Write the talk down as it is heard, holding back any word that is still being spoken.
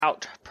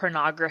about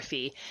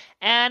pornography.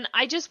 And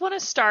I just want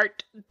to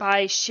start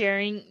by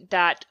sharing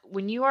that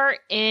when you are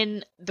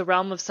in the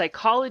realm of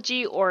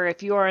psychology, or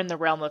if you are in the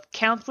realm of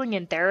counseling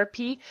and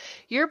therapy,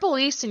 your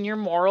beliefs and your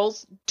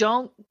morals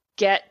don't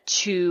get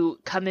to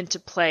come into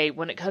play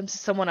when it comes to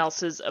someone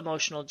else's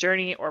emotional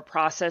journey or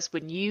process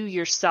when you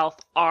yourself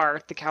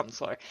are the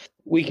counselor.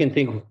 We can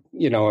think,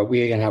 we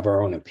can have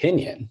our own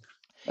opinion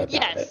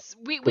about it.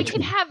 We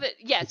can have it.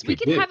 Yes, we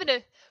can have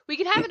it. We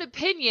can have an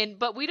opinion,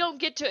 but we don't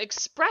get to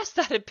express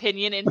that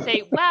opinion and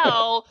say,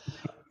 well.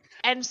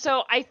 And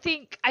so I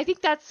think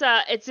that's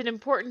it's an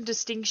important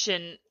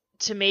distinction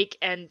to make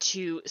and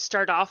to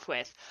start off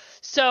with.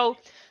 So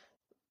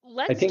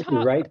I think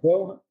you're right,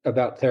 though,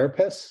 about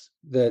therapists.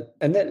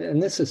 And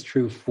this is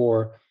true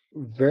for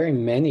very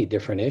many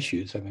different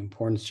issues. I mean,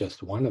 porn's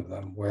just one of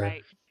them, where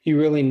you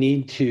really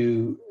need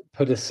to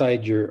put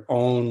aside your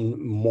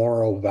own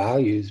moral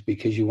values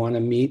because you want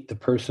to meet the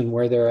person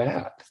where they're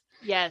at.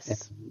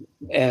 Yes.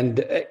 And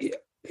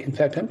in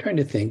fact, I'm trying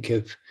to think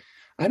if,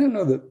 I don't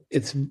know, that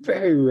it's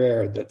very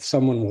rare that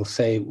someone will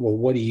say, well,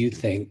 what do you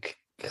think,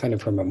 kind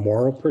of from a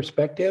moral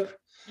perspective?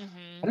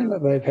 I don't know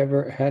that I've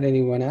ever had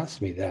anyone ask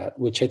me that,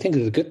 which I think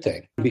is a good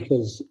thing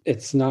because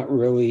it's not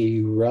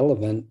really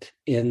relevant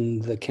in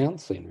the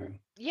counseling room.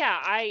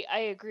 Yeah, I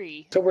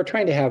agree. So we're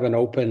trying to have an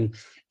open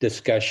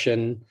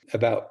discussion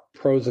about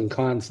pros and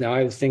cons. Now,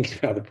 I was thinking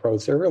about the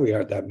pros. There really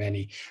aren't that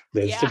many,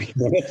 Liz, to be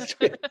honest.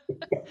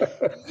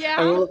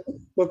 Yeah.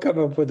 We'll come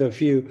up with a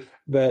few,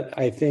 but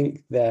I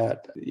think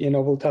that,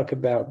 we'll talk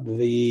about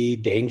the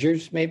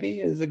dangers, maybe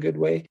is a good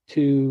way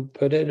to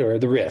put it, or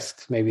the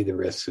risks. Maybe the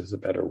risks is a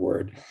better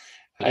word.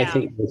 Yeah. I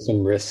think there's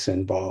some risks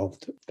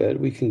involved, but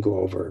we can go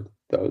over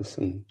those.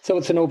 And so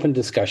it's an open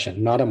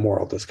discussion, not a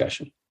moral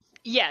discussion.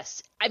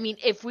 Yes. I mean,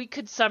 if we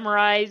could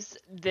summarize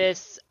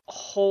this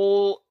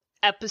whole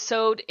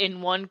episode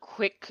in one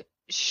quick,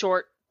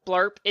 short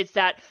blurb, it's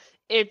that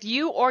if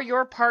you or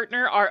your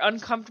partner are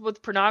uncomfortable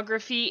with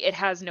pornography, it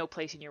has no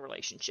place in your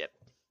relationship.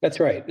 That's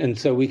right. And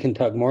so we can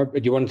talk more,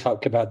 but you want to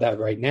talk about that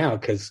right now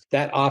because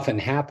that often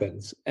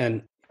happens.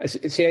 And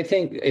see, I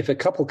think if a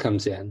couple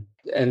comes in,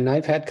 and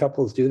I've had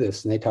couples do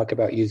this, and they talk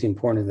about using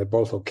porn and they're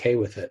both okay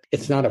with it,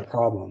 it's not a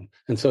problem.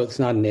 And so it's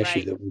not an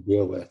issue that we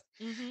deal with.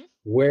 Mm-hmm.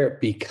 Where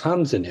it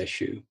becomes an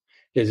issue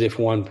is if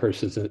one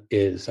person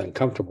is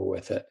uncomfortable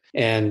with it.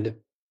 And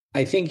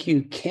I think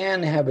you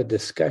can have a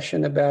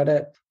discussion about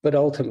it, but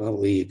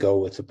ultimately you go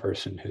with the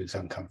person who's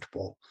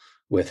uncomfortable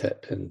with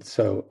it. And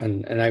so,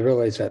 and I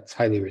realize that's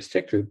highly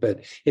restrictive,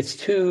 but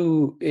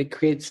it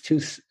creates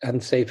too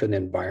unsafe an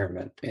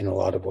environment in a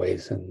lot of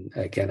ways. And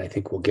again, I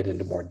think we'll get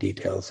into more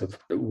details of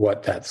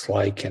what that's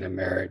like in a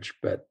marriage.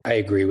 But I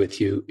agree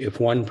with you.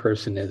 If one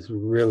person is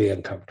really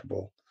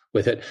uncomfortable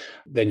with it,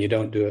 then you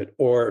don't do it.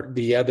 Or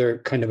the other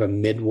kind of a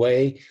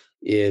midway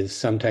is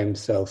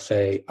sometimes they'll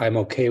say, I'm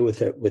okay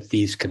with it with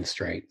these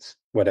constraints,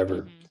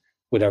 whatever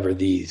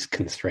these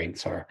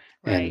constraints are.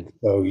 Right. And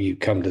so you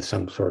come to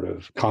some sort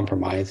of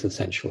compromise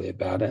essentially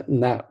about it.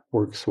 And that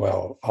works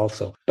well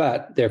also.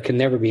 But there can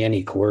never be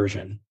any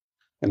coercion.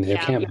 I mean, there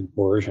can't be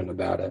coercion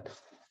about it.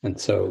 And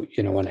so,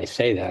 when I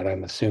say that,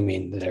 I'm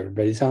assuming that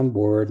everybody's on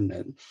board and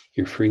that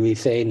you're freely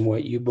saying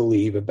what you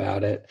believe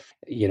about it.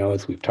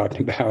 As we've talked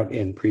about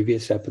in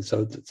previous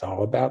episodes, it's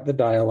all about the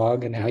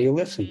dialogue and how you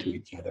listen to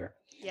each other.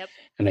 Yep.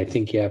 And I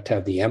think you have to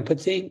have the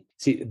empathy.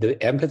 See,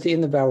 the empathy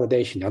and the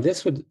validation. Now,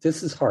 this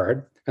is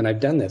hard, and I've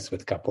done this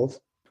with couples.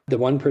 The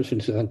one person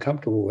who's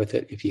uncomfortable with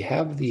it, if you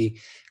have the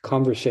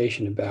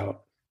conversation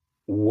about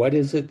what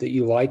is it that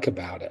you like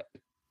about it,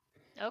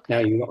 okay. Now,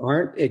 you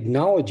aren't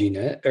acknowledging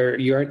it, or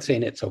you aren't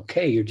saying it's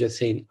okay. You're just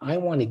saying, I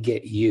want to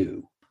get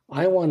you.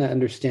 I want to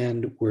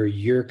understand where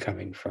you're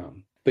coming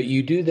from. But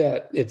you do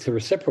that, it's a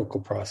reciprocal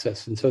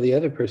process. And so the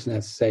other person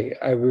has to say,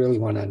 I really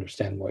want to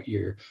understand what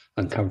you're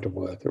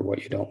uncomfortable with or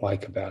what you don't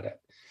like about it.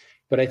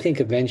 But I think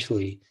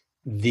eventually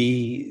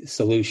the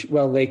solution,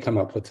 well, they come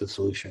up with the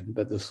solution,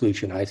 but the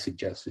solution I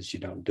suggest is you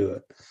don't do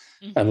it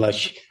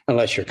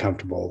unless you're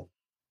comfortable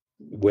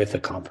with a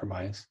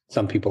compromise.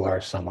 Some people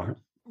are, some aren't.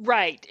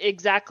 Right,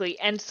 exactly.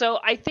 And so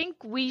I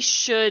think we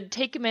should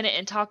take a minute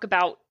and talk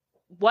about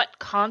what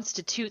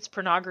constitutes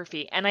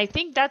pornography. And I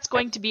think that's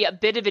going to be a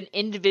bit of an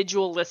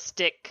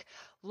individualistic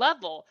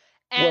level.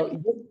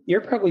 And well,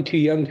 you're probably too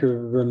young to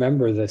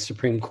remember the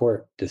Supreme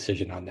Court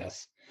decision on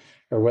this,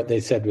 or what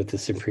they said with the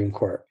Supreme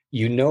Court.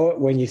 You know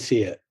it when you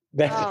see it.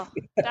 That's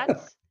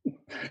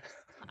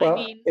well, I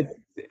mean,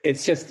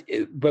 it's just,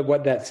 but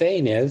what that's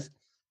saying is,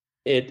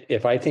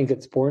 if I think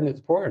it's porn,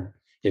 it's porn.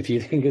 If you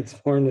think it's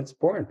porn, it's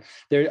porn.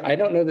 I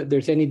don't know that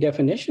there's any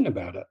definition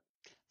about it.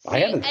 I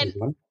haven't seen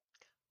one.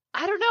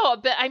 I don't know,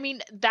 but I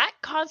mean, that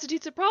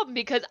constitutes a problem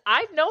because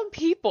I've known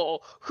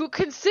people who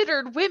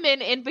considered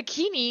women in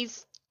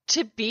bikinis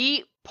to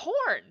be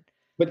porn.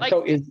 But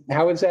so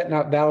how is that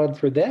not valid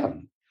for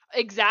them?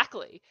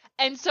 Exactly.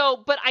 And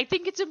so, but I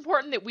think it's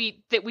important that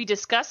we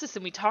discuss this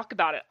and we talk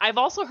about it. I've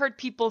also heard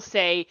people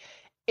say,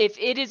 if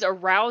it is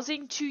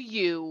arousing to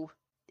you,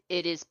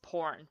 it is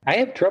porn. I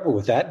have trouble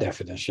with that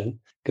definition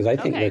because I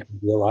think Okay. there can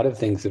be a lot of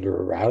things that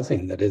are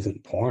arousing that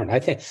isn't porn. I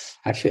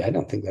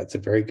don't think that's a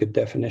very good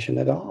definition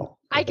at all.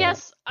 I About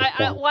guess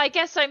I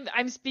guess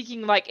I'm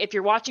speaking like if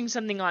you're watching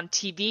something on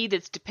TV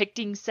that's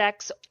depicting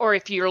sex, or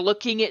if you're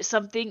looking at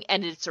something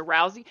and it's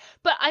arousing.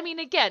 But I mean,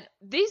 again,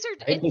 these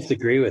I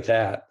disagree with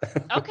that.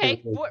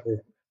 okay.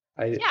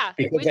 Yeah,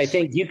 Because I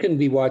think you can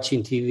be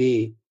watching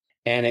TV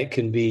and it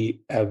can be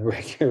a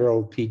regular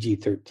old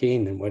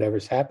PG-13 and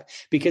whatever's happening.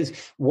 Because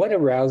what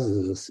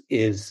arouses us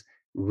is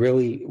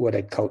really what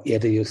I'd call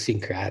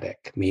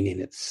idiosyncratic, meaning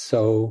it's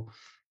so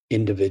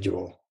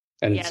individual.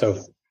 And so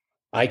yes.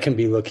 I can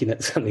be looking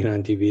at something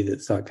on TV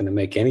that's not going to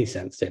make any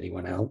sense to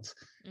anyone else.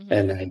 Mhm.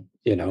 And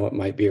it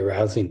might be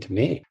arousing to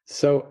me.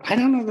 So I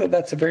don't know that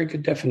that's a very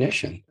good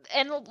definition.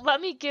 And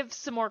let me give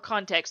some more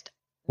context.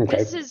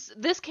 Okay.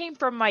 This came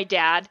from my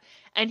dad,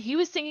 and he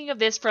was thinking of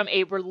this from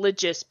a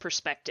religious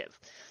perspective.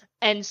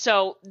 And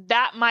so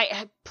that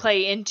might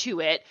play into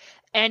it.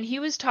 And he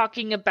was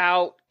talking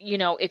about,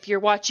 if you're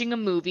watching a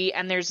movie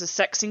and there's a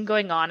sex scene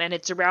going on and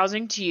it's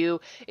arousing to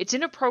you, it's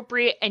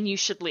inappropriate and you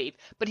should leave.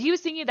 But he was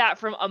thinking of that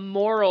from a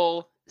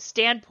moral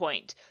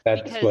standpoint.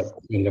 That's what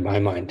came to my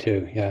mind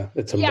too. Yeah,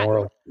 it's a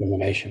moral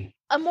determination.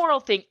 A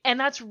moral thing. And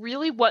that's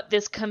really what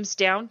this comes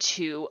down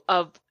to,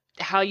 of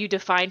how you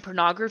define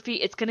pornography.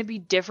 It's going to be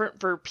different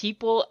for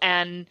people,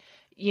 and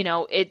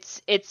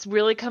it's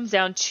really comes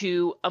down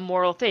to a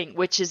moral thing,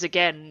 which is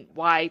again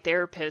why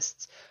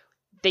therapists,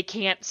 they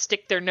can't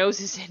stick their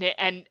noses in it,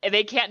 and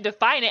they can't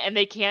define it, and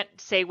they can't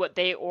say what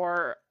they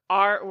are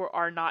or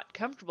are not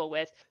comfortable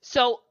with.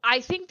 So I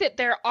think that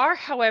there are,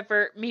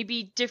 however,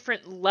 maybe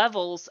different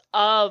levels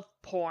of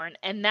porn,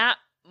 and that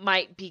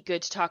might be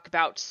good to talk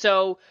about.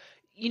 So,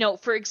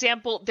 for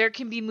example, there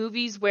can be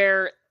movies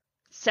where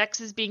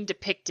sex is being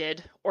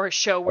depicted, or a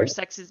show where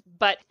sex is,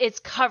 but it's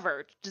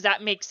covered. Does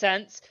that make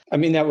sense? I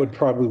mean, that would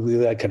probably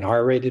be like an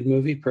R-rated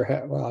movie,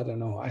 perhaps. Well, I don't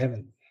know. I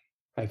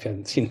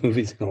haven't seen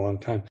movies in a long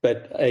time,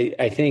 but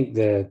I think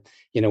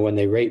when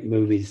they rate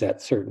movies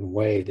that certain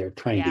way, they're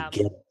trying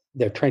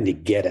to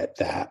get at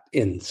that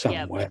in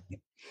some way,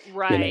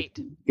 right?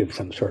 Give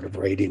some sort of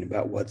rating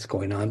about what's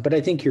going on. But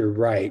I think you're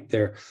right.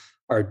 There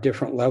are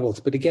different levels.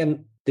 But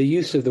again, the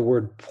use of the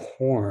word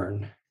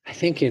porn, I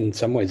think in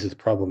some ways is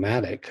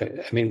problematic.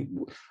 I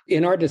mean,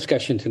 in our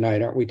discussion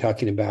tonight, aren't we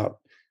talking about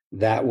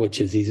that which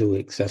is easily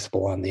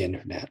accessible on the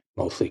internet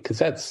mostly?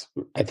 Because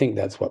I think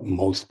that's what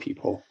most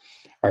people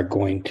are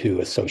going to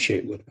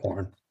associate with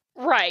porn.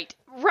 Right.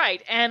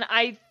 And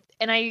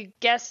I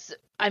guess,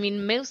 I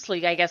mean,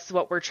 mostly, I guess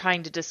what we're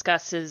trying to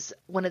discuss is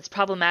when it's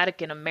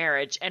problematic in a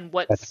marriage and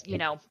what's,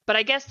 but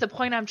I guess the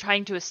point I'm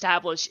trying to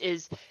establish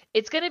is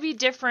it's going to be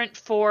different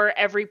for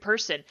every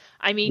person.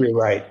 I mean, you're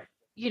right.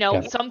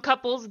 Some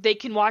couples, they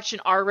can watch an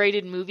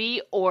R-rated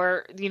movie,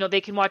 or,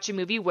 they can watch a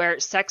movie where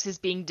sex is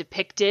being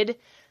depicted,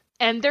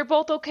 and they're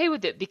both okay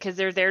with it because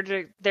they're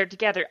they're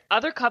together.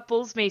 Other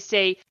couples may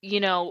say,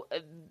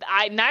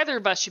 neither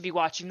of us should be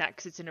watching that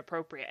because it's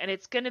inappropriate, and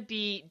it's going to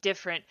be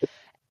different.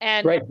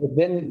 And right, but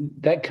then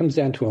that comes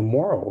down to a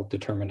moral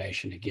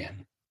determination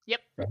again. Yep,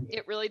 right?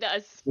 It really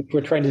does. Which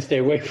we're trying to stay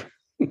away from.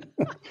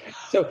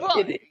 So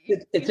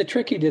it's a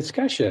tricky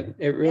discussion.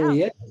 It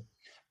really is.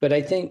 But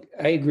I think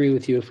I agree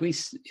with you.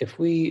 If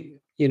we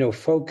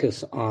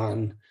focus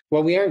on,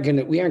 well, we aren't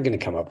going to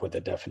come up with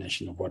a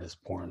definition of what is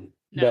porn.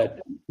 No.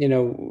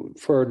 But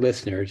for our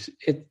listeners,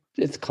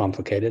 it's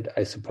complicated,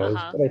 I suppose.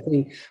 Uh-huh. But I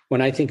think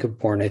when I think of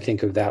porn, I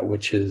think of that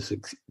which is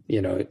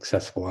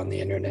accessible on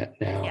the internet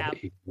now. Yeah.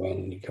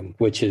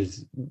 Which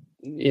is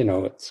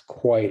it's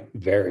quite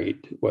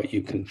varied what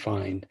you can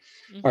find.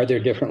 Mm-hmm. Are there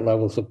different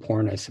levels of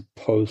porn? I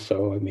suppose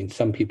so. I mean,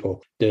 some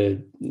people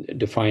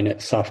define it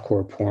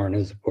softcore porn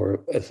as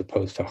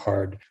opposed to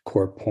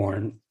hardcore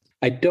porn.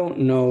 I don't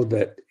know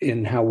that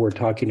in how we're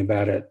talking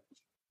about it,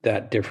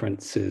 that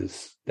difference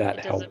is that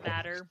helpful. It doesn't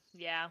matter.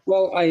 Yeah.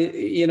 Well,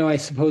 I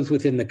suppose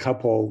within the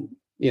couple,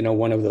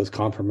 one of those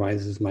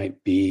compromises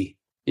might be,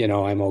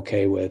 I'm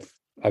okay with,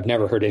 I've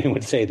never heard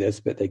anyone say this,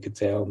 but they could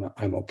say, oh,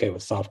 I'm okay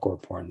with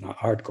softcore porn, not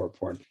hardcore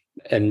porn.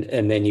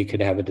 And then you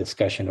could have a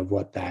discussion of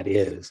what that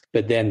is.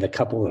 But then the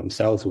couple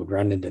themselves would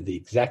run into the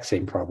exact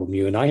same problem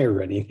you and I are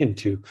running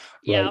into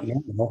right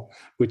now,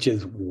 which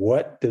is,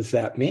 what does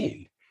that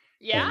mean?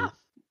 Yeah.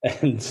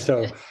 And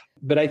so,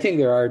 but I think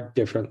there are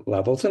different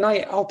levels, and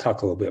I'll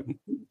talk a little bit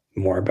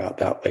more about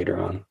that later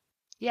on.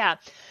 Yeah.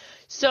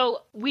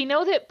 So we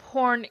know that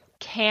porn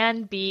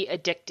can be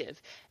addictive,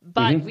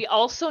 but we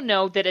also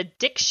know that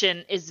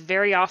addiction is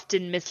very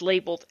often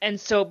mislabeled.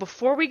 And so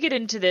before we get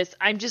into this,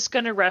 I'm just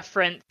going to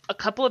reference a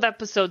couple of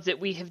episodes that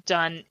we have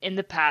done in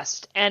the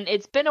past. And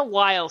it's been a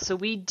while, so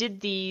we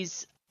did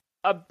these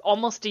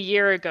almost a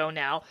year ago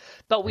now,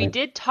 but we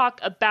did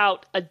talk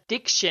about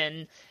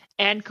addiction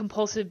and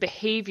compulsive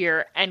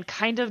behavior and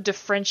kind of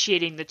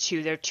differentiating the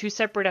two. They're two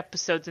separate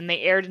episodes, and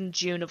they aired in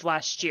June of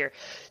last year.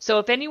 So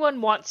if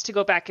anyone wants to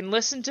go back and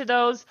listen to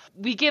those,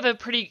 we give a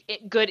pretty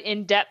good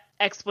in-depth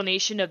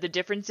explanation of the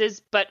differences.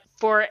 But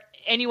for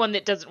anyone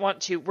that doesn't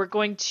want to, we're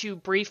going to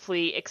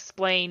briefly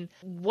explain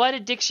what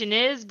addiction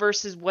is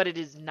versus what it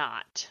is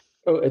not.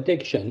 So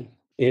addiction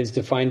is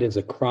defined as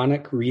a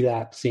chronic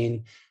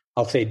relapsing,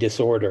 I'll say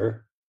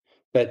disorder,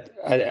 but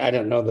I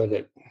don't know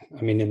that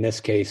in this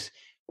case,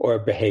 or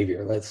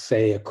behavior, let's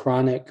say a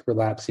chronic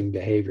relapsing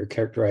behavior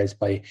characterized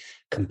by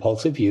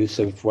compulsive use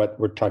of what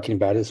we're talking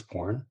about as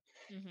porn,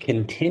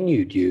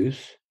 continued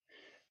use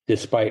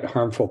despite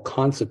harmful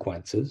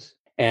consequences,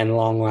 and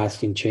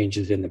long-lasting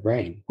changes in the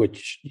brain,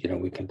 which,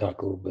 we can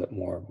talk a little bit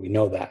more. We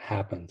know that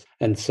happens.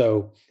 And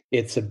so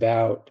it's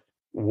about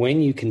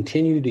when you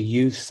continue to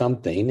use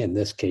something, in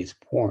this case,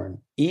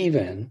 porn,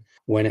 even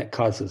when it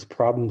causes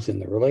problems in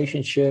the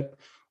relationship,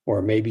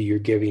 or maybe you're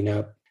giving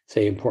up,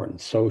 say,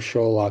 important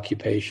social,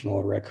 occupational,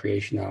 or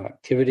recreational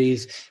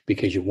activities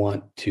because you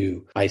want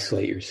to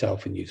isolate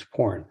yourself and use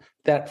porn.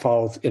 That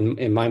falls,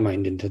 in my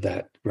mind, into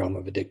that realm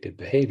of addictive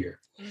behavior.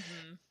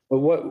 But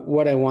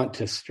what I want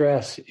to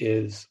stress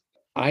is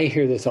I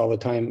hear this all the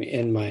time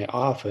in my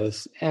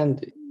office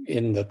and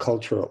in the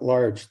culture at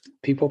large.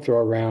 People throw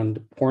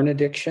around porn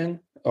addiction.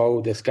 Oh,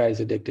 this guy's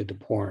addicted to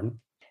porn.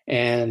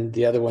 And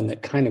the other one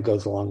that kind of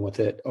goes along with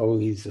it, oh,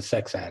 he's a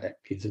sex addict.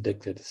 He's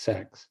addicted to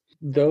sex.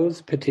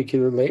 Those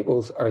particular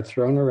labels are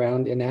thrown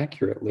around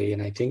inaccurately.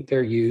 And I think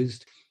they're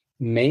used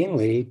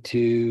mainly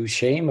to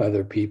shame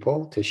other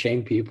people,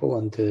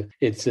 and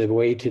it's a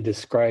way to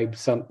describe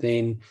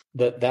something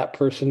that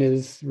person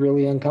is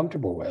really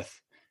uncomfortable with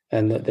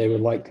and that they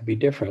would like to be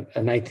different.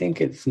 And I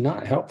think it's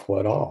not helpful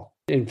at all.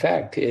 In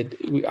fact,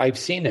 I've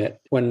seen it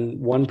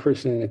when one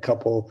person in a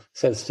couple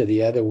says to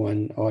the other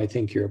one, oh, I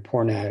think you're a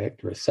porn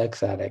addict or a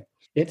sex addict.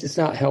 It's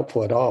not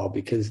helpful at all,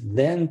 because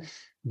then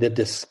the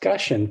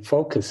discussion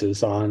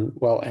focuses on,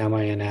 well, am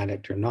I an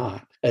addict or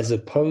not? As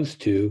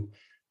opposed to,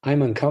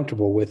 I'm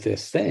uncomfortable with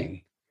this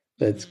thing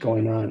that's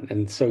going on.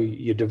 And so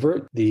you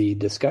divert the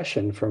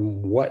discussion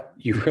from what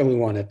you really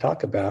want to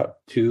talk about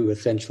to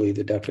essentially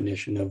the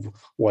definition of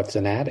what's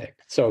an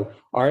addict. So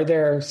are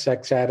there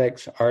sex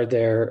addicts? Are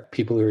there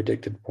people who are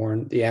addicted to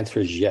porn? The answer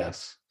is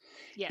yes.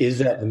 Is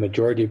that the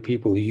majority of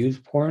people who use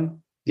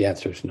porn? The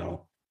answer is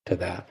no to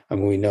that.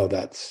 We know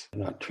that's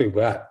not true,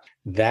 but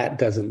that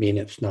doesn't mean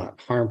it's not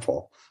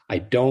harmful. I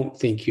don't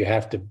think you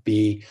have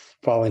to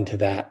fall into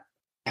that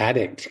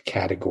addict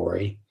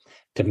category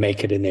to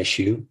make it an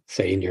issue,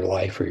 say, in your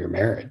life or your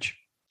marriage.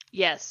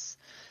 Yes.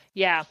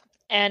 Yeah.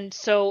 And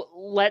so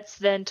let's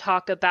then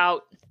talk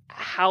about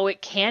how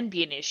it can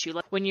be an issue.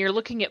 Like when you're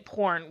looking at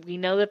porn, we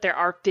know that there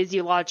are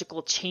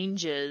physiological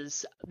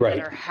changes that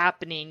are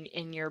happening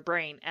in your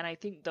brain. And I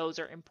think those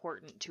are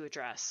important to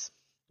address.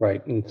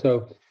 Right. And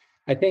so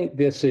I think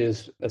this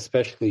is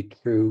especially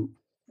true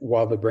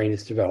while the brain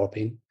is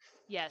developing.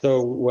 Yes.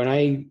 So when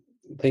I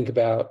think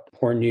about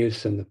porn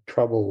use and the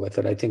trouble with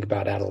it, I think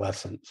about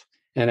adolescence.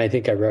 And I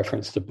think I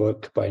referenced a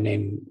book by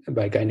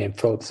a guy named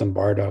Philip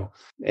Zimbardo,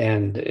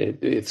 and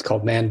it's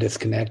called Man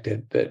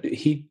Disconnected. But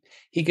he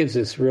gives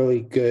this really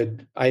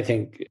good, I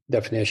think,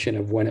 definition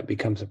of when it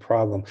becomes a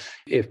problem.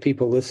 If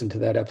people listen to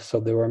that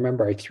episode, they'll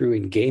remember I threw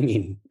in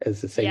gaming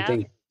as the same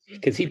thing,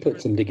 because he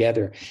puts them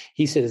together.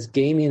 He says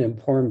gaming and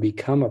porn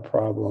become a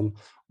problem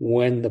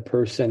when the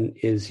person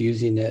is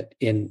using it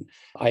in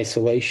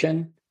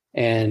isolation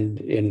and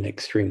in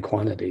extreme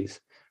quantities,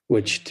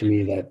 which to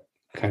me, that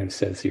kind of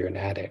says you're an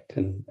addict.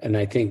 And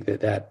I think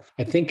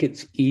I think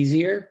it's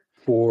easier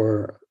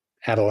for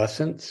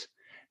adolescents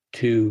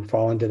to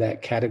fall into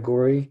that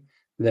category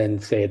than,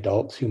 say,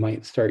 adults who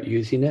might start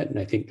using it. And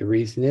I think the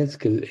reason is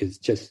because it's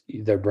just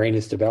their brain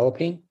is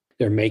developing.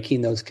 They're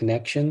making those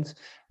connections.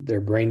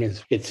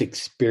 It's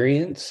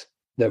experience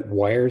that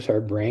wires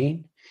our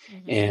brain.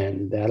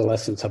 And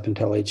adolescents up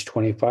until age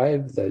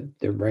 25,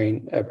 their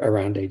brain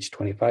around age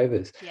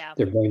 25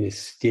 their brain is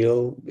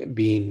still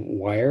being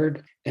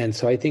wired. And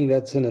so I think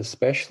that's an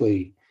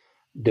especially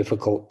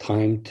difficult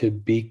time to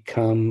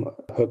become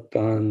hooked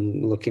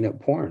on looking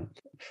at porn.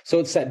 So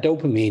it's that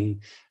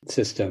dopamine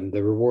system,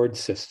 the reward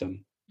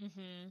system.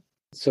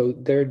 So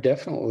there are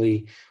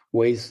definitely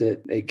ways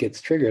that it gets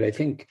triggered.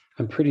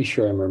 I'm pretty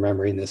sure I'm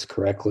remembering this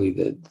correctly,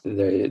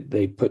 that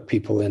they put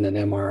people in an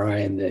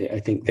MRI and I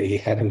think they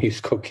had them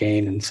use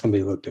cocaine and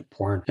somebody looked at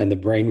porn and the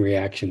brain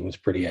reaction was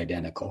pretty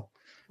identical.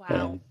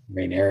 Wow.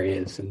 Brain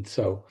areas. And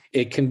so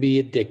it can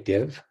be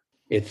addictive.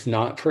 It's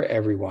not for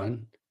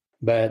everyone.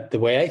 But the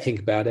way I think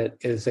about it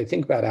is I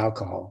think about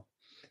alcohol.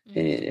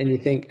 And you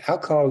think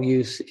alcohol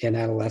use in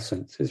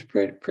adolescence is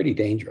pretty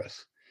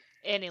dangerous.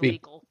 And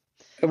illegal.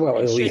 Well,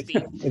 it should be.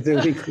 It's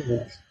illegal,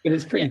 but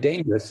it's pretty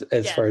dangerous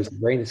as far as the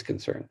brain is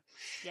concerned.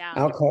 Yeah.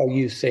 Alcohol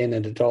use, say, in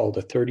an adult,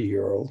 a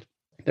 30-year-old,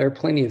 there are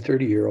plenty of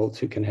 30-year-olds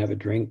who can have a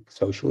drink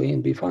socially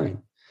and be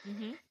fine.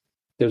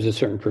 There's a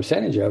certain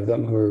percentage of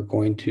them who are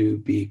going to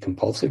be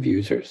compulsive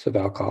users of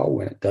alcohol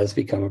when it does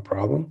become a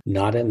problem,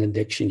 not an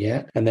addiction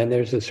yet. And then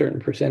there's a certain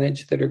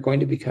percentage that are going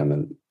to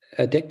become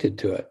addicted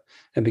to it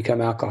and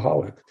become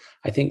alcoholics.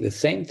 I think the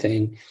same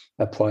thing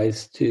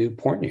applies to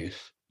porn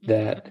use,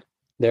 that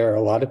there are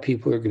a lot of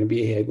people who are going to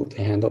be able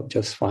to handle it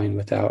just fine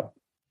without,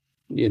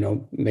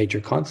 major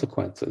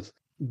consequences.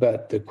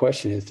 But the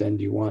question is then,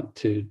 do you want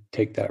to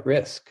take that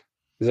risk?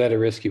 Is that a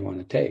risk you want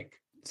to take?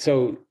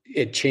 So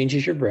it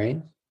changes your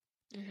brain.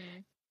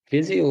 Mm-hmm.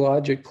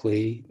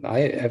 Physiologically,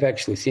 I've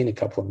actually seen a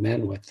couple of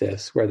men with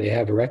this where they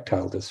have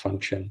erectile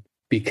dysfunction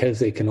because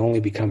they can only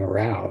become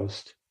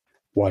aroused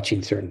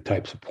watching certain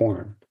types of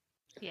porn.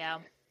 Yeah.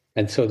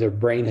 And so their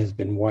brain has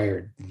been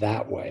wired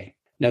that way.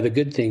 Now, the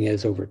good thing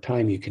is over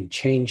time, you can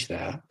change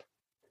that.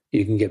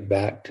 You can get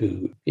back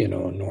to, a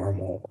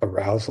normal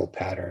arousal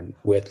pattern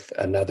with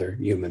another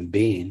human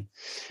being.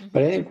 Mm-hmm.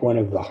 But I think one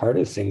of the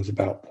hardest things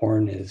about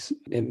porn is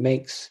it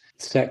makes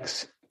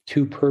sex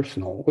too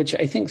personal, which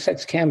I think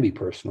sex can be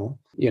personal,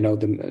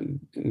 the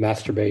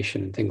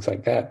masturbation and things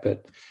like that.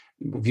 But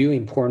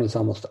viewing porn is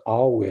almost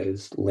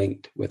always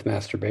linked with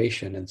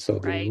masturbation. And so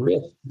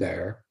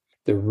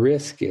the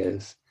risk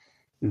is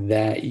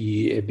that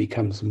it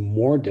becomes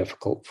more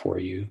difficult for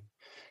you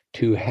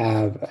to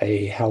have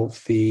a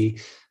healthy,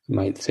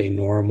 might say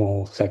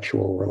normal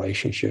sexual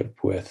relationship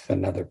with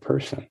another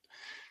person.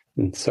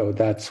 And so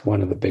that's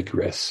one of the big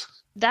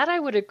risks. That I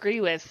would agree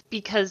with,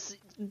 because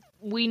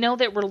we know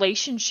that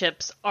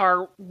relationships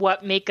are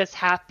what make us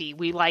happy.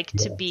 We like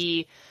to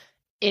be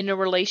in a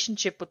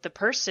relationship with the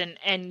person,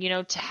 and,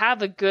 to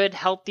have a good,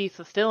 healthy,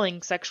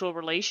 fulfilling sexual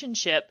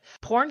relationship,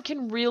 porn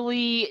can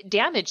really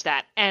damage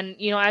that. And,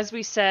 as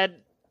we said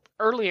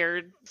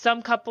earlier,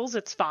 some couples,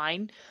 it's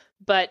fine.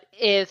 But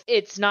if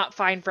it's not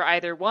fine for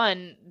either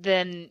one,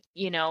 then,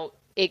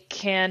 it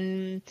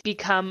can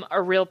become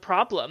a real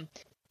problem.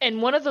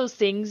 And one of those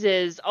things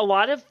is a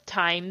lot of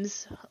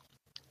times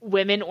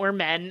women or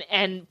men,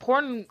 and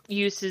porn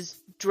use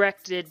is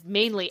directed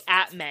mainly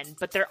at men,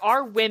 but there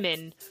are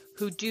women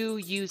who do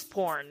use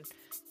porn.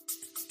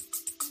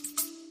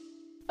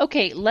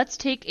 Okay, let's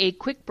take a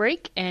quick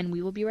break and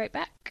we will be right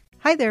back.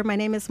 Hi there, my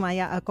name is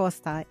Maya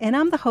Acosta, and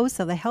I'm the host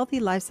of the Healthy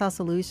Lifestyle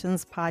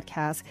Solutions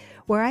podcast,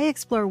 where I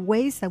explore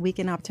ways that we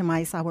can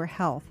optimize our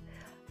health.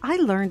 I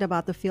learned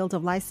about the field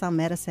of lifestyle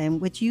medicine,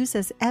 which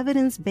uses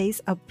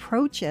evidence-based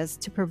approaches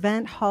to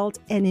prevent, halt,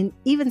 and in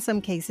even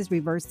some cases,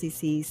 reverse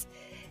disease.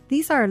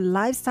 These are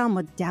lifestyle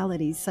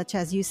modalities, such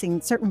as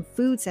using certain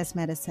foods as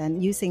medicine,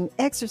 using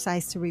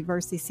exercise to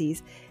reverse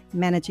disease,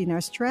 managing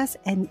our stress,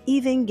 and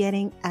even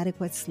getting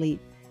adequate sleep.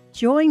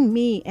 Join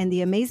me and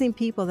the amazing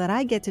people that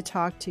I get to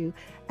talk to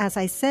as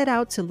I set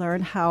out to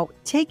learn how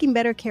taking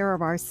better care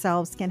of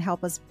ourselves can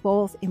help us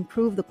both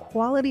improve the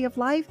quality of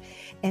life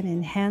and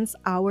enhance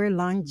our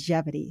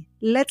longevity.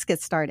 Let's get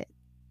started.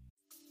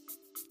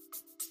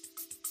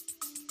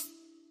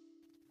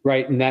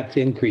 Right, and that's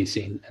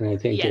increasing. And I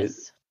think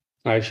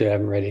I actually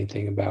haven't read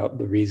anything about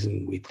the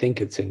reason we think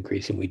it's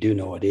increasing. We do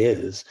know it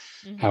is.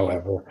 Mm-hmm.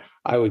 However,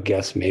 I would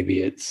guess maybe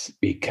it's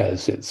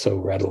because it's so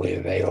readily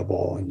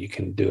available and you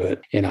can do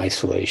it in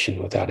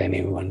isolation without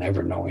anyone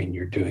ever knowing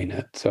you're doing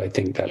it. So I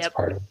think that's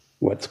part of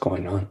what's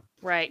going on.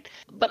 Right.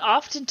 But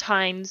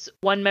oftentimes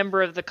one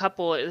member of the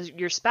couple,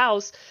 your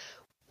spouse,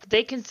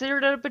 they consider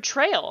it a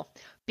betrayal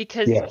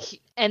because,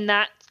 and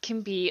that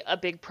can be a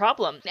big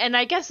problem. And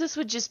I guess this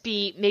would just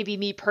be maybe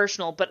me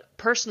but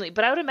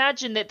I would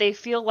imagine that they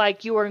feel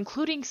like you are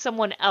including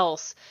someone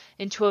else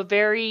into a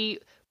very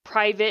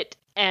private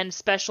and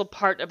special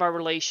part of our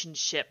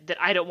relationship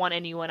that I don't want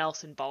anyone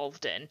else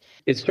involved in.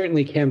 It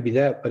certainly can be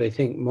that, but I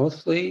think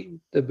mostly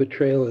the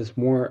betrayal is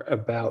more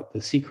about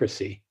the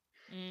secrecy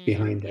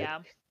behind it.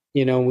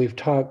 Yeah. We've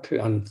talked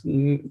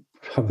on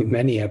probably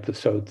many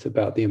episodes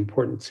about the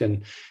importance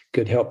in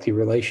good, healthy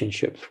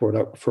relationships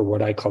for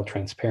what I call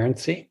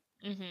transparency.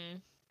 Mm-hmm.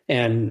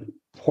 And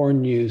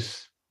porn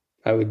use,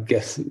 I would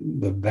guess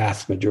the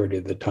vast majority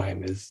of the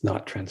time is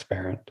not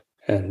transparent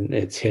and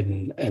it's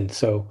hidden. And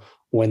so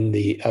when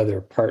the other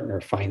partner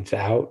finds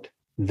out,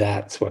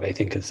 that's what I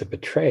think is a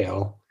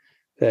betrayal.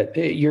 That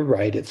you're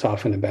right. It's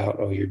often about,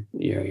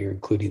 you're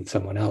including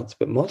someone else,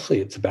 but mostly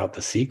it's about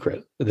the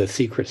secrecy,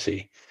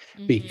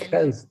 mm-hmm.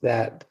 because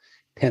that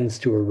tends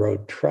to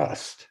erode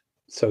trust.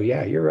 So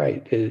yeah, you're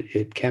right.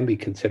 It can be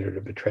considered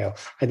a betrayal.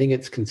 I think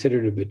it's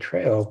considered a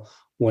betrayal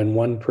when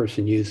one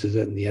person uses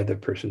it and the other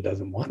person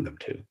doesn't want them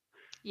to.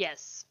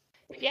 Yes.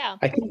 Yeah.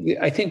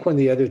 I think one of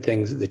the other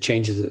things, the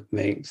changes it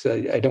makes,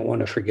 I don't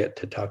want to forget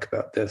to talk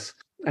about this.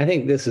 I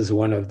think this is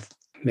one of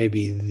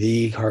maybe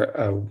the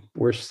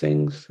worst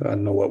things. I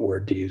don't know what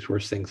word to use.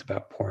 Worst things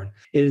about porn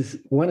is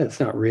when it's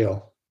not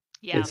real.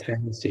 Yeah. It's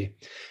fantasy.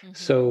 Mm-hmm.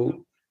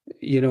 So,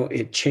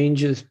 it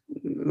changes,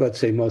 let's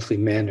say mostly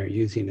men are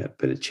using it,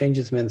 but it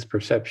changes men's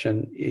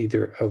perception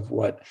either of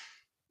what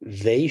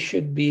they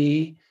should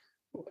be,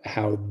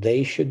 how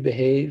they should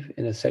behave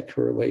in a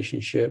sexual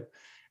relationship,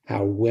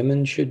 how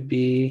women should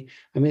be.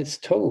 I mean, it's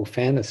total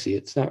fantasy.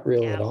 It's not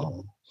real at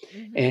all.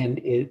 Mm-hmm. And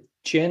it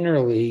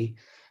generally,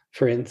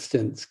 for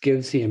instance,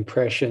 gives the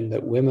impression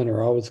that women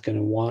are always going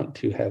to want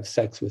to have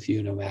sex with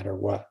you no matter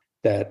what,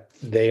 that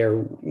they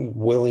are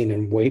willing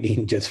and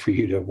waiting just for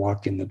you to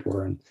walk in the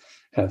door and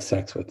have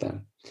sex with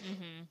them.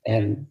 Mm-hmm.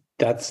 And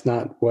that's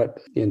not what,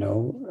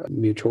 a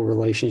mutual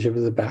relationship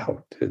is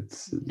about.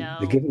 It's the No.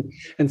 giving.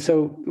 And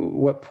so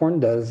what porn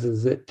does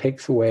is it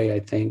takes away, I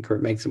think, or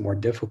it makes it more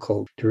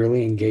difficult to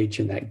really engage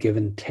in that give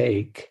and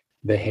take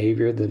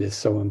behavior that is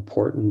so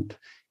important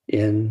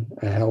in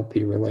a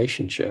healthy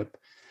relationship.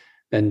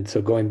 And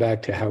so going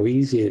back to how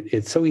easy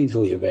it's so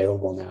easily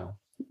available now,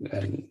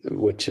 and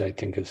which I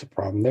think is a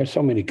problem. There's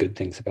so many good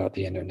things about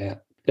the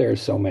internet. There are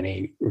so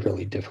many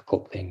really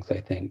difficult things,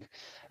 I think,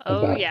 Oh,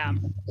 about yeah.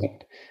 the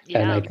internet.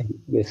 And I Yeah. think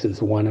this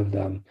is one of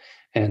them.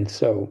 And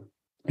so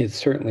it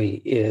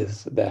certainly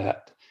is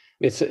that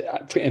it's,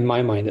 in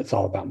my mind, it's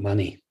all about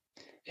money.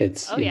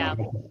 It's, Oh, yeah.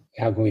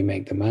 how can we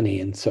make the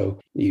money? And so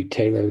you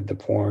tailor the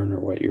porn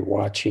or what you're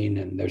watching,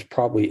 and there's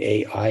probably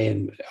AI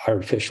and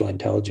artificial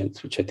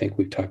intelligence, which I think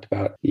we've talked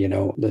about,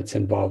 that's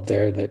involved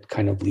there that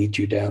kind of leads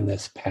you down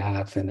this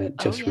path, and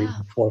Oh,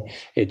 yeah.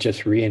 it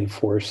just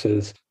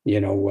reinforces,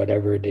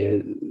 whatever it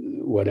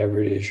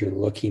is you're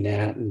looking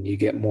at, and you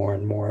get more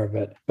and more of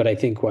it. But I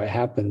think what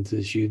happens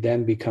is you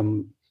then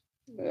become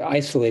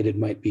isolated,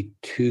 might be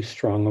too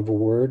strong of a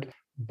word,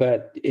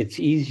 but it's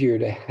easier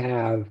to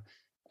have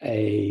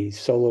a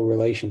solo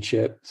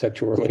relationship,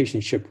 sexual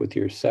relationship with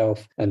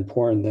yourself and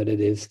porn than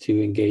it is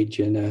to engage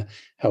in a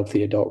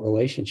healthy adult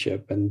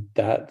relationship. And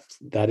that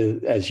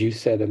is, as you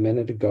said a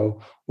minute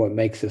ago, what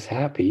makes us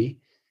happy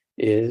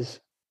is,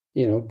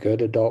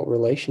 good adult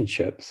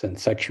relationships, and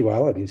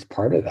sexuality is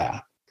part of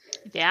that.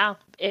 Yeah,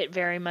 it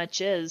very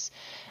much is.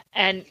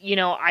 And,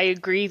 I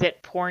agree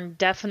that porn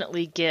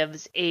definitely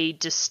gives a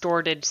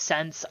distorted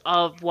sense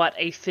of what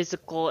a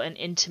physical and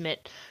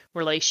intimate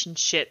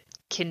relationship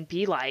can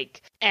be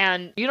like.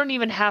 And you don't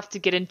even have to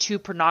get into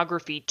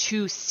pornography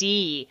to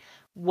see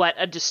what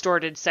a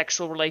distorted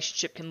sexual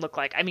relationship can look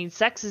like. I mean,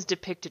 sex is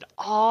depicted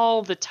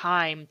all the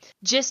time,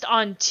 just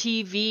on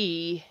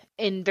TV,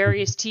 in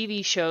various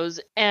TV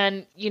shows.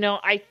 And,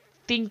 I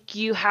think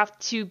you have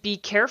to be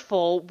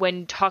careful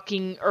when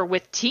talking or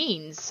with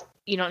teens,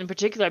 in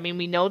particular. I mean,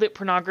 we know that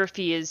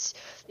pornography is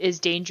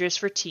dangerous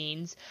for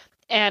teens.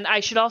 And I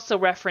should also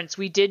reference,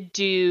 we did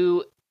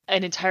do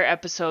an entire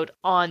episode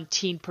on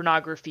teen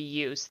pornography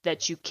use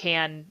that you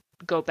can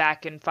go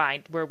back and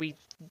find, where we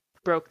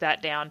broke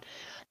that down.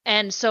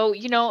 And so,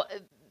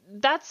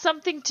 that's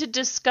something to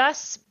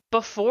discuss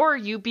before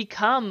you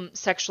become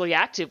sexually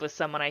active with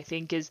someone, I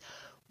think, is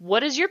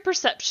what is your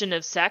perception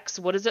of sex?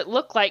 What does it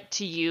look like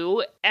to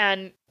you?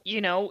 And,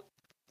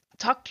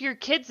 talk to your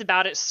kids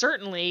about it,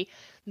 certainly,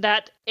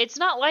 that it's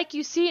not like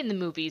you see in the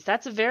movies.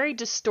 That's a very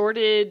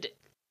distorted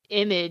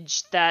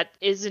image that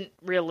isn't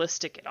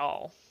realistic at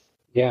all.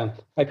 Yeah,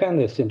 I found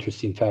this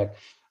interesting fact.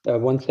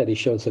 One study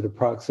shows that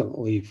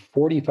approximately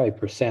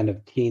 45%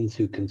 of teens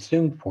who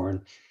consumed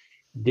porn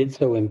did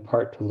so in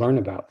part to learn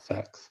about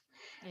sex.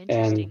 And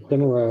Interesting.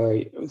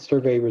 similarly,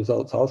 survey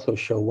results also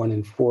show 1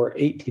 in 4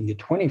 18 to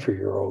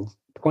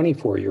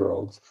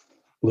 24-year-olds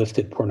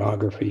listed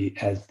pornography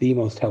as the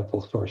most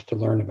helpful source to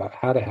learn about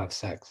how to have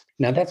sex.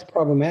 Now, that's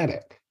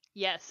problematic.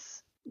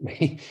 Yes.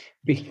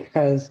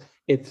 Because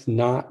it's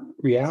not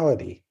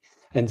reality.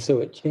 And so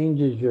it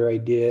changes your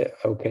idea,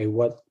 okay,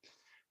 what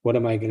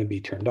am I going to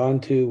be turned on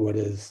to? What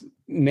is,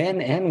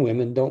 men and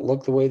women don't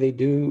look the way they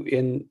do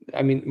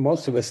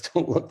most of us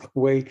don't look the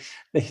way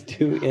they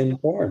do in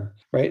porn,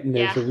 right? And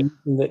there's a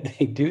reason that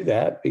they do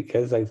that,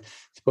 because I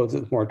suppose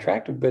it's more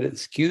attractive, but it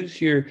skews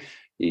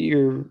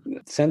your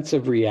sense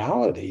of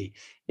reality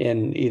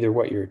in either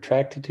what you're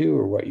attracted to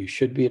or what you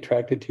should be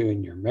attracted to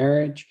in your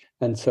marriage.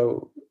 And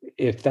so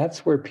if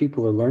that's where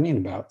people are learning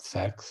about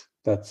sex,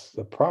 that's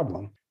the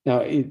problem.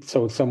 Now,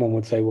 so someone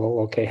would say, well,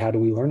 okay, how do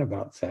we learn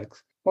about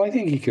sex? Well, I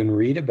think you can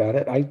read about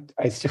it. I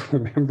still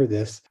remember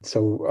this.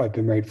 So I've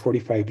been married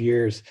 45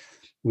 years.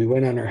 We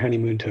went on our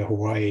honeymoon to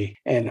Hawaii,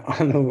 and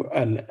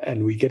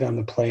we get on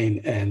the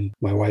plane, and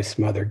my wife's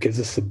mother gives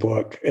us a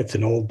book. It's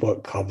an old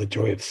book called The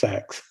Joy of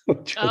Sex,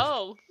 which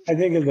I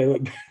think as I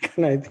look back,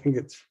 and I think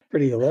it's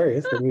pretty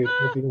hilarious. I mean,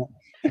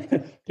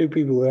 two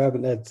people who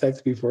haven't had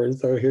sex before, and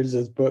so here's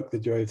this book, The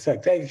Joy of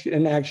Sex.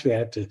 Actually, I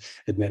have to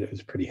admit it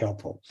was pretty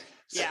helpful.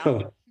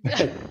 So,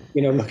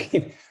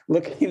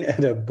 looking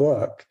at a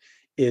book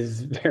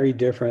is very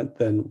different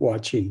than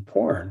watching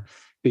porn,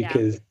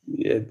 because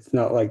it's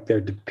not like they're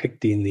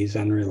depicting these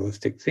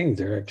unrealistic things.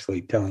 They're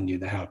actually telling you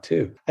the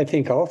how-to. I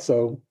think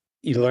also,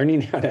 you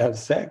learning how to have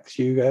sex,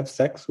 you have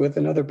sex with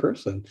another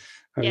person.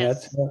 I mean,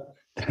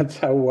 that's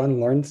how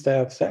one learns to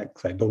have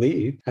sex, I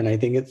believe. And I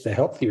think it's the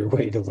healthier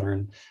way to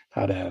learn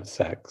how to have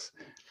sex,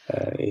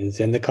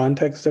 is in the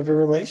context of a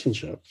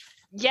relationship.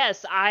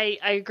 Yes, I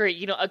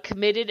agree. A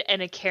committed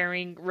and a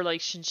caring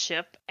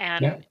relationship.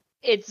 And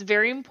it's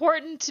very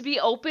important to be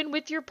open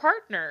with your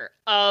partner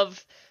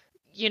of,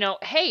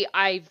 hey,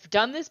 I've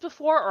done this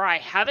before, or I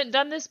haven't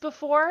done this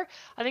before.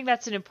 I think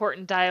that's an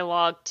important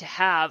dialogue to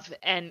have.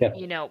 And,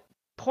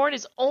 porn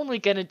is only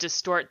going to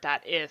distort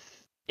that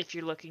if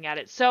you're looking at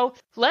it. So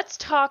let's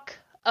talk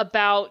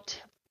about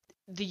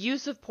the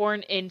use of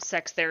porn in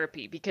sex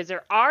therapy, because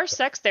there are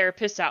sex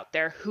therapists out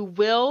there who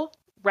will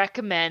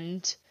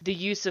recommend the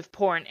use of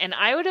porn? And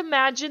I would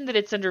imagine that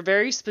it's under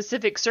very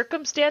specific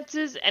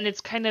circumstances and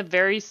it's kind of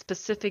very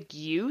specific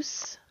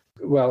use.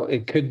 Well,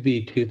 it could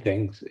be two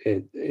things.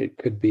 It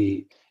could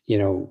be,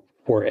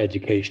 for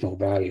educational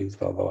values,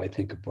 although I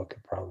think a book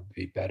would probably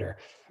be better.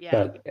 Yeah.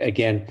 But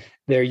again,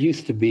 there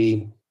used to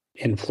be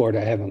in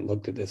Florida, I haven't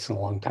looked at this in a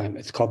long time.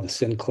 It's called the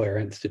Sinclair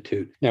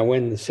Institute. Now,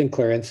 when the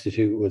Sinclair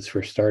Institute was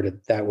first started,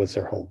 that was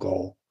their whole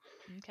goal.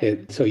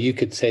 Okay. So you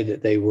could say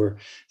that they were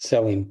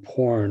selling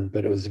porn,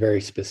 but it was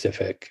very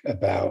specific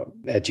about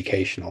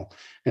educational.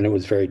 And it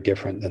was very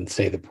different than,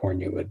 say, the porn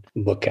you would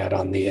look at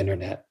on the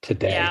internet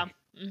today. Yeah.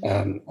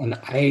 And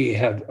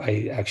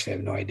I actually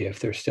have no idea if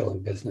they're still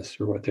in business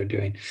or what they're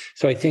doing.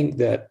 So I think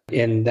that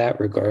in that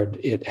regard,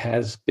 it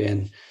has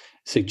been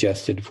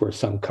suggested for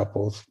some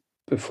couples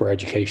for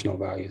educational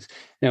values.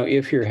 Now,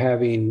 if you're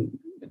having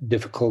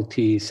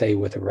difficulty, say,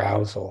 with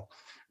arousal,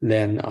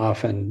 then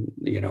often,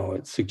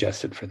 it's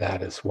suggested for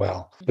that as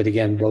well. But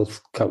again,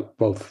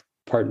 both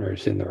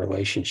partners in the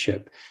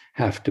relationship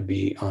have to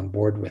be on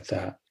board with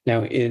that.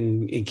 Now,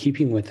 in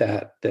keeping with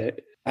that,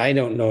 I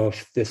don't know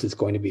if this is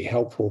going to be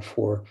helpful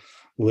for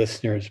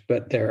listeners,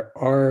 but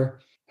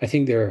I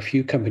think there are a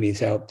few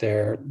companies out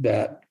there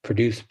that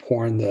produce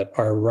porn that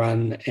are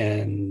run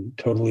and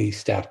totally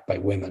staffed by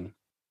women.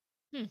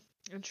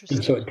 Interesting.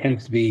 And so it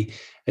tends to be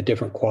a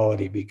different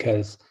quality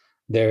because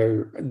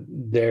their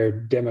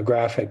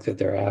demographic that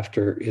they're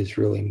after is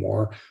really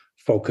more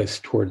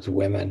focused towards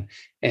women,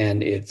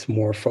 and it's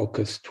more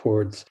focused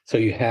towards, so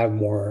you have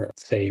more,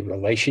 say,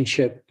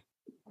 relationship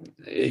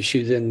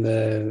issues in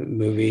the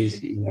movies.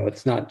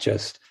 It's not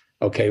just,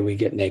 okay, we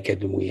get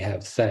naked and we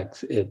have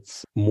sex.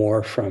 It's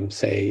more from,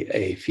 say,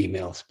 a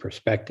female's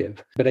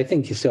perspective. But I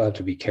think you still have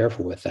to be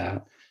careful with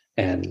that.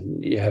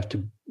 And you have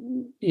to,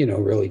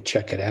 really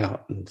check it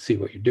out and see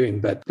what you're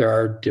doing. But there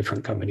are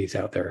different companies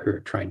out there who are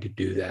trying to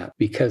do that,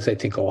 because I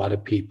think a lot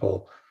of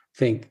people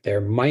think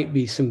there might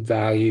be some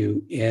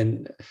value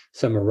in,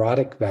 some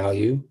erotic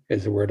value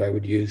is the word I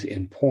would use,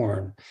 in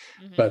porn.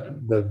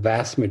 But the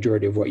vast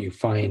majority of what you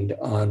find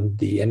on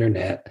the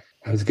internet,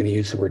 I was going to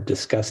use the word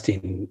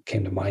disgusting,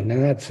 came to mind.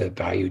 And that's a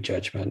value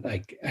judgment.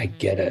 I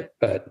get it.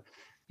 But,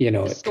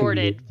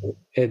 distorted.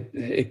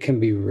 It can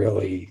be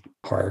really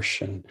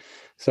harsh. And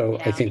so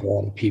I think a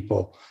lot of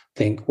people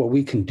think, well,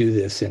 we can do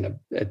this in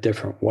a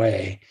different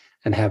way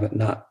and have it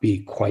not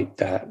be quite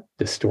that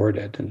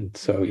distorted. And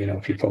so,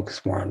 if you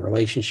focus more on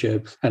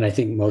relationships, and I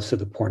think most of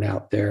the porn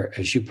out there,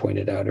 as you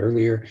pointed out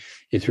earlier,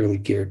 is really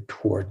geared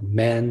toward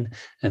men.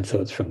 And so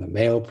it's from the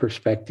male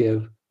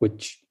perspective,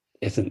 which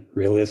isn't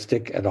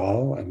realistic at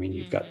all. I mean,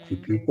 you've got two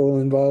people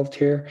involved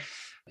here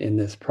in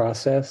this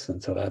process.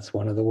 And so that's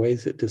one of the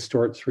ways it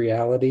distorts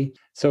reality.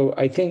 So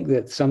I think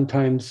that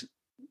sometimes,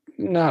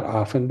 not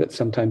often, but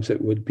sometimes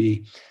it would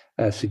be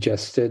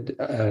suggested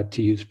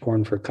to use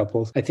porn for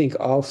couples. I think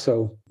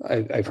also,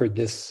 I've heard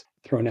this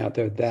thrown out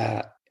there,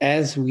 that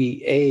as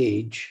we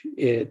age,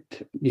 the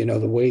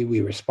way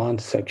we respond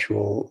to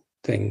sexual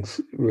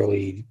things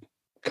really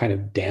kind of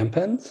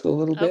dampens a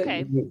little bit.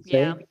 Okay.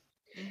 Yeah.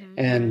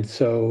 And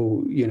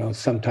so,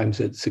 sometimes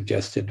it's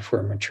suggested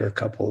for mature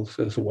couples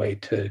as a way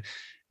to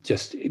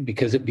just,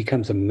 because it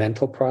becomes a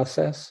mental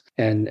process.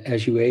 And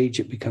as you age,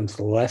 it becomes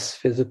less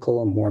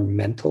physical and more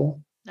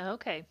mental.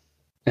 Okay.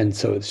 And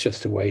so it's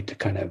just a way to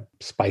kind of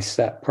spice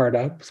that part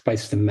up,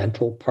 spice the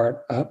mental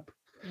part up.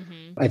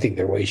 I think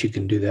there are ways you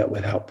can do that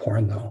without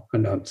porn, though.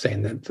 I'm not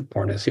saying that the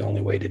porn is the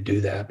only way to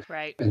do that.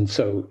 Right. And And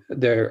so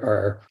there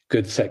are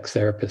good sex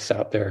therapists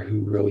out there who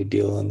really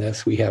deal in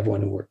this. We have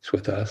one who works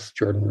with us.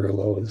 Jordan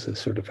Rulo is a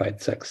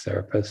certified sex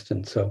therapist.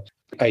 And so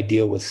I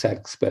deal with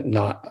sex, but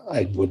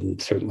I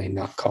wouldn't certainly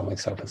not call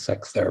myself a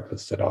sex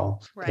therapist at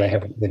all, because I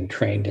haven't been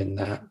trained in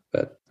that.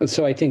 But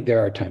so I think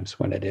there are times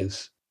when it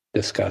is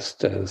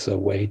discussed as a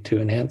way to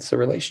enhance the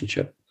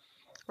relationship.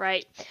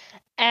 Right.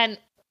 And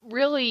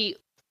really,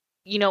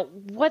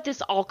 what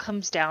this all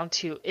comes down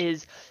to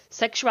is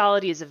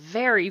sexuality is a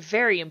very,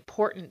 very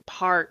important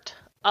part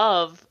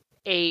of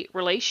a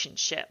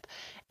relationship.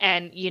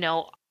 And,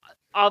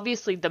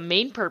 obviously the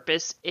main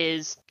purpose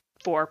is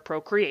for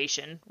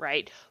procreation,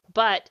 right?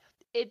 But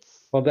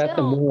it's that's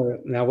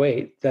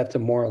that's a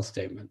moral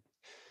statement,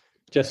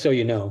 just so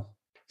you know.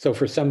 So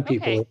for some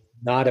people, it's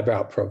not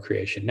about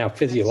procreation. Now,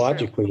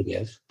 physiologically, it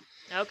is.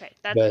 Okay,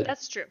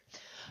 that's true.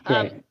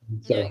 Right.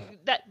 So,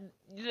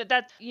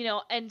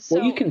 and so.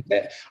 Well,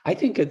 I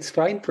think it's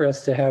fine for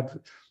us to have,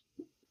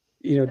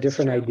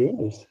 different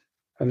ideas.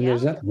 I mean,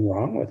 there's nothing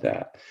wrong with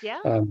that.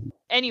 Yeah.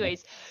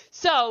 Anyways,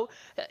 so.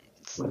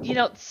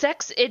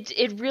 Sex,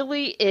 it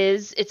really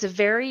is, it's a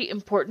very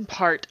important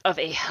part of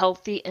a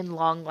healthy and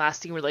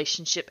long-lasting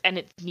relationship, and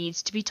it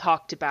needs to be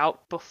talked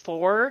about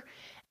before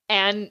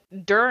and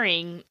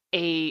during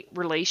a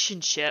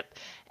relationship.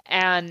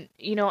 And,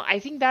 I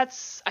think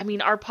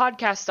our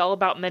podcast is all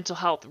about mental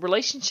health.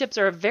 Relationships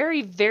are a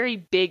very, very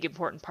big,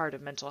 important part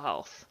of mental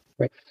health.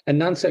 Right. And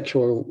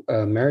non-sexual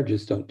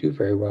marriages don't do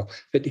very well.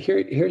 But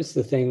here's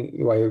the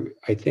thing why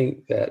I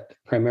think that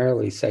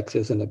primarily sex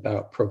isn't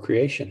about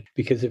procreation.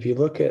 Because if you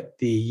look at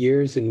the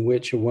years in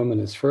which a woman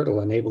is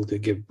fertile and able to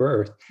give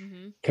birth,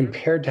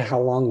 compared to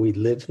how long we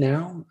live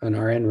now and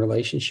are in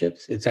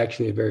relationships, it's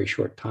actually a very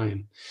short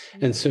time.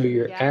 And so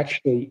you're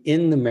actually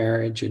in the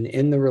marriage and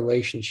in the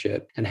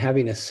relationship and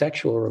having a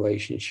sexual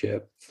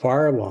relationship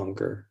far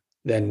longer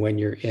than when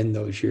you're in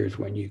those years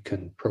when you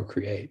can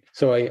procreate.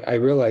 So I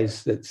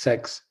realize that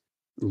sex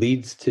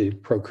leads to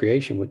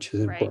procreation, which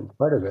is an important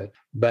part of it.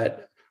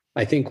 But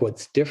I think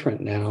what's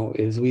different now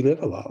is we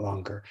live a lot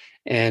longer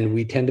and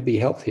we tend to be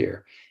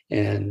healthier.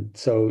 And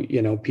so,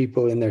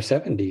 people in their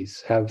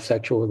 70s have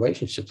sexual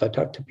relationships. I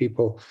talk to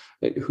people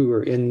who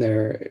are in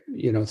their,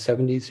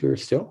 70s who are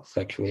still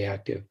sexually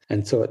active.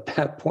 And so at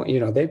that point,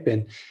 they've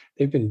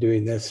been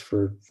doing this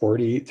for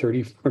 40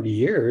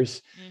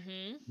 years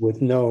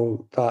with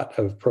no thought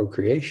of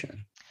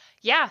procreation.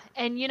 Yeah.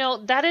 And,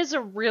 that is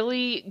a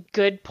really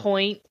good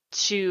point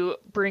to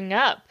bring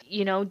up.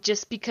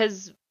 Just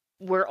because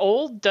we're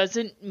old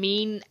doesn't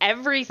mean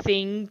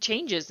everything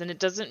changes, and it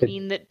doesn't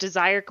mean that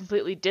desire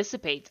completely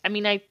dissipates. I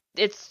mean,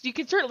 you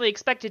can certainly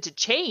expect it to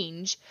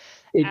change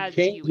as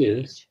you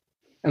age.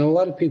 And a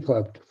lot of people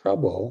have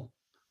trouble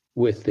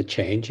with the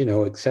change,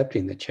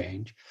 accepting the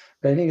change.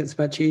 But I think it's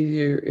much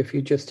easier if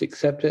you just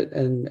accept it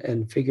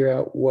and figure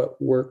out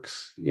what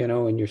works, in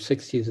your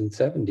 60s and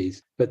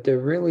 70s. But there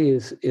really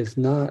is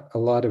not a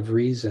lot of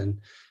reason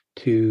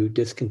to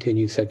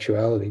discontinue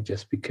sexuality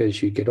just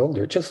because you get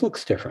older. It just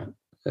looks different.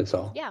 That's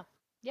all. Yeah.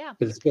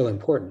 But it's still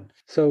important.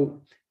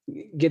 So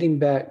getting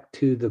back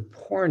to the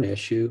porn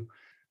issue,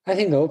 I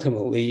think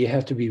ultimately you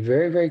have to be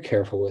very, very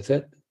careful with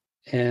it.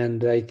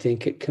 And I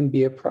think it can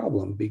be a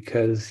problem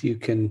because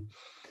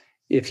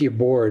if you're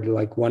bored,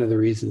 like one of the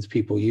reasons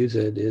people use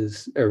it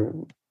is, or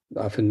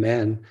often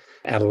men,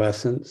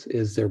 adolescents,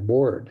 is they're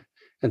bored.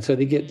 And so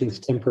they get this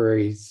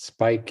temporary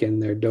spike in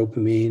their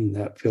dopamine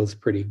that feels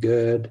pretty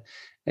good.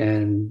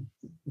 And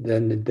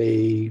then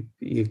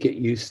you get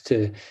used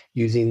to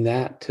using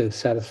that to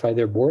satisfy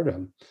their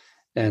boredom.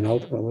 And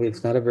ultimately,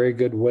 it's not a very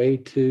good way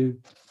to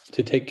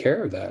take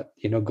care of that.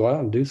 Go out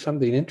and do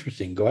something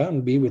interesting. Go out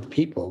and be with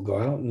people. Go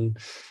out and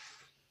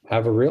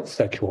have a real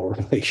sexual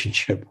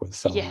relationship with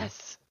someone.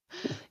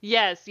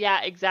 Yes.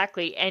 Yeah,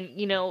 exactly. And,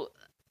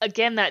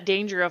 again, that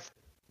danger of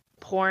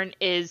porn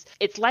is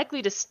it's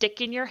likely to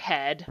stick in your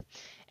head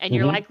and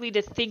you're likely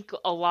to think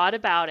a lot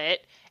about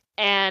it.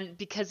 And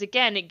because,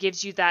 again, it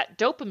gives you that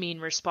dopamine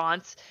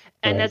response,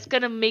 and that's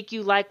going to make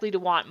you likely to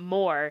want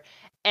more.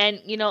 And,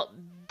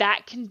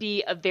 that can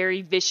be a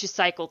very vicious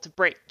cycle to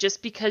break.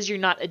 Just because you're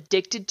not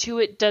addicted to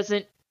it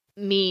doesn't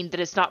mean that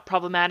it's not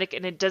problematic.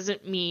 And it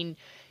doesn't mean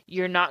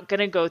you're not going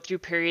to go through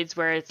periods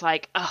where it's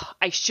like, oh,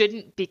 I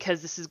shouldn't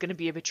because this is going to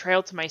be a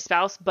betrayal to my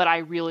spouse, but I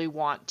really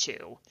want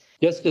to.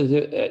 Just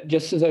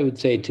as I would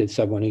say to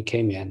someone who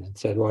came in and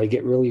said, well, I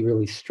get really,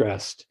 really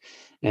stressed.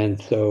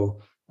 And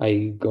so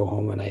I go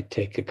home and I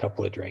take a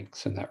couple of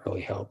drinks and that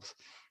really helps.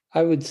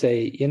 I would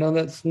say,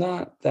 that's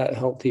not that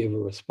healthy of a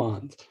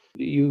response.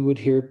 You would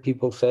hear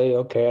people say,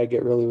 okay, I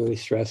get really, really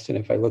stressed. And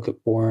if I look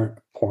at porn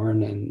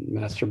and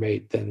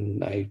masturbate,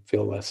 then I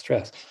feel less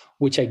stressed,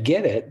 which I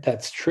get it.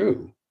 That's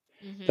true.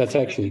 That's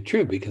actually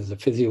true because the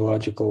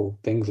physiological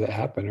things that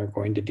happen are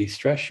going to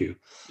de-stress you.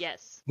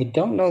 Yes. I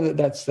don't know that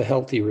that's the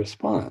healthy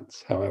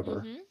response,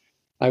 however.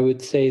 I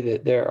would say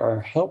that there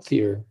are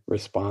healthier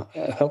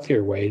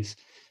ways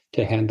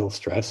to handle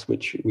stress,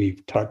 which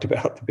we've talked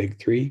about, the big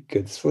three: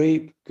 good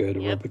sleep, good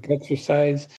aerobic exercise,